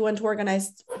 or do you want to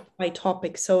organize by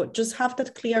topic? So just have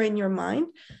that clear in your mind,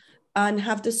 and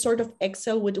have this sort of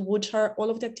Excel with which are all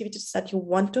of the activities that you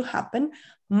want to happen,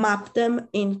 map them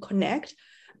in Connect.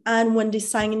 And when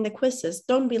designing the quizzes,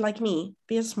 don't be like me,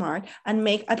 be smart and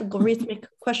make algorithmic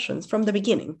questions from the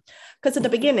beginning. Because at the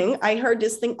beginning, I heard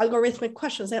this thing, algorithmic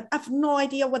questions, and I have no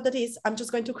idea what that is. I'm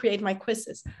just going to create my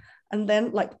quizzes. And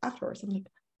then like afterwards, I'm like,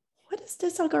 what is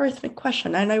this algorithmic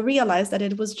question? And I realized that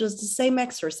it was just the same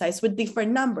exercise with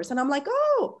different numbers. And I'm like,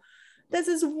 oh, this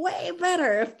is way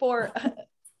better for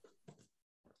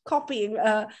copying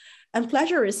and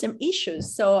plagiarism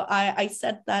issues. So I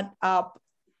set that up.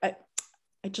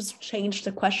 I just changed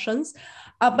the questions.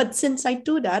 But since I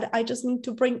do that, I just need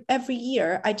to bring every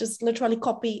year, I just literally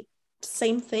copy the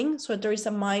same thing. So there is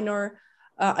a minor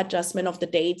adjustment of the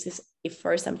dates. If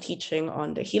first I'm teaching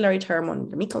on the Hillary term, on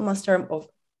the Michaelmas term, of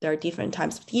there are different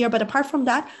times of the year. But apart from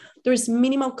that, there is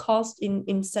minimal cost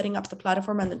in setting up the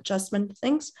platform and adjustment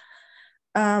things.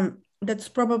 That's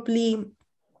probably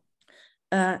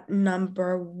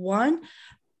number 1.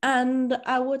 And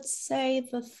I would say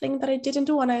the thing that I didn't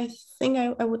do, and I think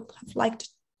I would have liked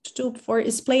to do before,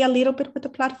 is play a little bit with the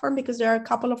platform, because there are a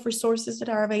couple of resources that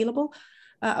are available.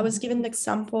 I was given the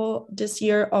example this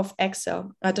year of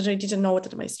Excel that I didn't know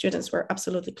that my students were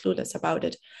absolutely clueless about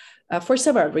it for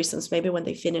several reasons. Maybe when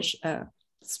they finished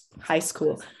high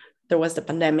school, there was the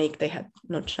pandemic, they had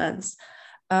no chance.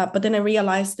 But then I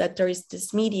realized that there is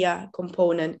this media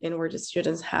component in where the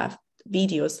students have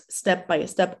videos step by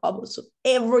step of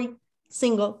every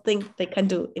single thing they can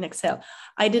do in Excel.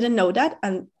 I didn't know that,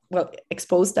 and well,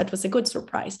 exposed, that was a good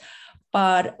surprise.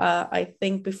 But I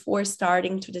think before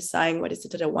starting to design what is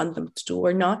it that I want them to do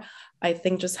or not, I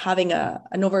think just having an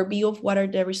overview of what are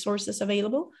the resources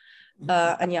available,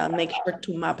 and yeah, make sure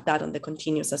to map that on the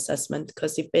continuous assessment,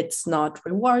 because if it's not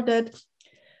rewarded,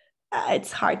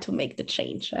 it's hard to make the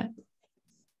change.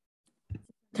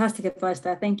 Fantastic advice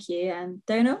there, thank you. And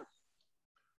Donal?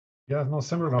 Yeah, no,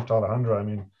 similar enough to Alejandra. I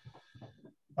mean,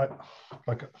 I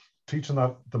like teaching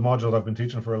the module I've been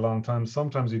teaching for a long time.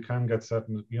 Sometimes you can get set,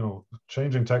 and you know,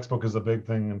 changing textbook is a big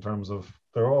thing in terms of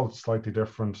they're all slightly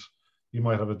different. You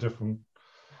might have a different,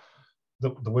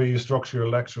 the way you structure your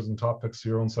lectures and topics,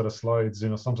 your own set of slides. You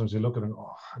know, sometimes you look at it and,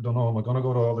 oh, I don't know, am I going to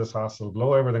go to all this hassle,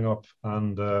 blow everything up,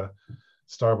 and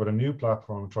start with a new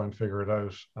platform and try and figure it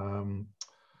out.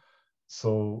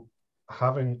 So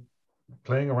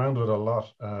playing around with it a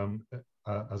lot,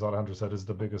 as Alejandra said, is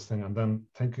the biggest thing. And then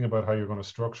thinking about how you're going to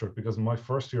structure it, because in my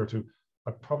first year or two,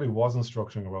 I probably wasn't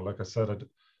structuring well. Like I said,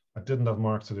 I didn't have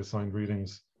marks to the assigned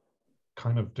readings.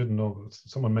 Kind of didn't know.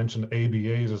 Someone mentioned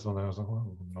ABAs or something. I was like,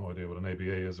 well, no idea what an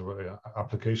ABA is, or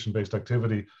application-based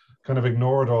activity. Kind of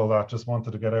ignored all that. Just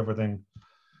wanted to get everything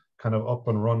kind of up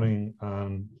and running.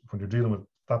 And when you're dealing with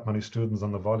that many students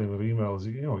and the volume of emails,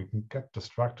 you know, you can get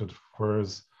distracted.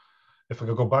 Whereas if I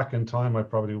could go back in time, I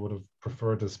probably would have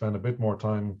preferred to spend a bit more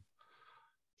time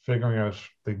figuring out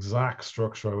the exact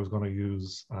structure I was going to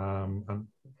use, and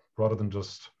rather than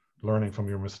just learning from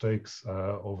your mistakes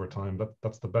over time.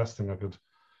 That's the best thing I could,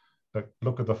 like,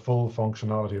 look at the full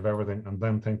functionality of everything and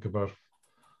then think about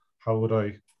how would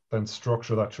I then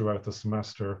structure that throughout the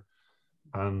semester,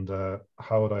 and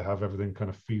how would I have everything kind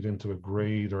of feed into a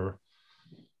grade, or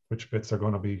which bits are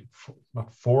going to be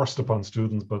not forced upon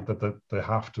students, but that they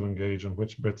have to engage, and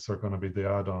which bits are going to be the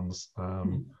add-ons.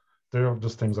 They're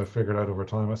just things I figured out over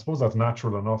time. I suppose that's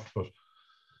natural enough, but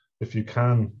if you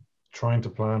can, trying to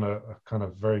plan a kind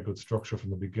of very good structure from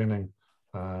the beginning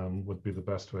would be the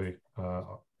best way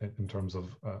in terms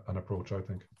of an approach, I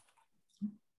think.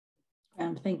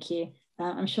 Thank you.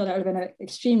 I'm sure that would have been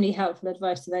extremely helpful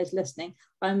advice to those listening.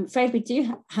 I'm afraid we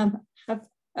do have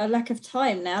a lack of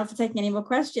time now for taking any more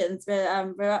questions.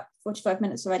 We're up 45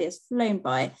 minutes already. It's flown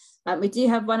by. We do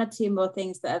have one or two more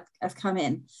things that have come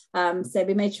in. So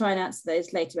we may try and answer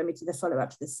those later when we do the follow-up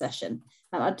to this session.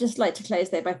 I'd just like to close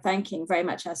there by thanking very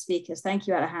much our speakers. Thank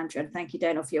you, Alejandra, and thank you,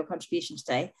 Donal, for your contribution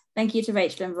today. Thank you to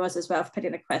Rachel and Roz as well for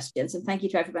putting the questions, and thank you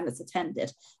to everyone that's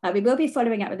attended. We will be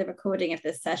following up with a recording of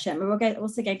this session. We're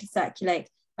also going to circulate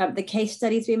the case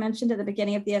studies we mentioned at the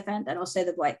beginning of the event, and also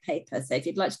the white paper. So if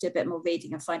you'd like to do a bit more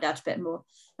reading and find out a bit more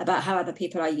about how other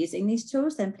people are using these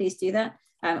tools, then please do that.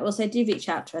 Also do reach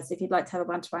out to us if you'd like to have a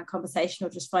one-to-one conversation or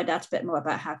just find out a bit more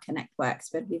about how Connect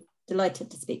works. We'd be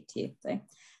delighted to speak to you. So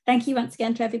thank you once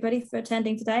again to everybody for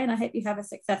attending today, and I hope you have a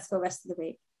successful rest of the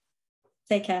week.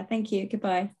 Take care. Thank you.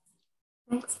 Goodbye.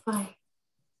 Thanks. Bye.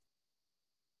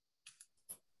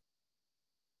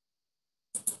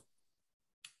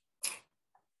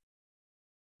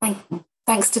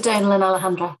 Thanks to Donal and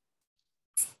Alejandra.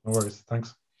 No worries.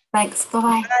 Thanks. Thanks.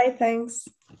 Bye-bye. Bye. Thanks.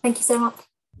 Thank you so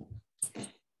much.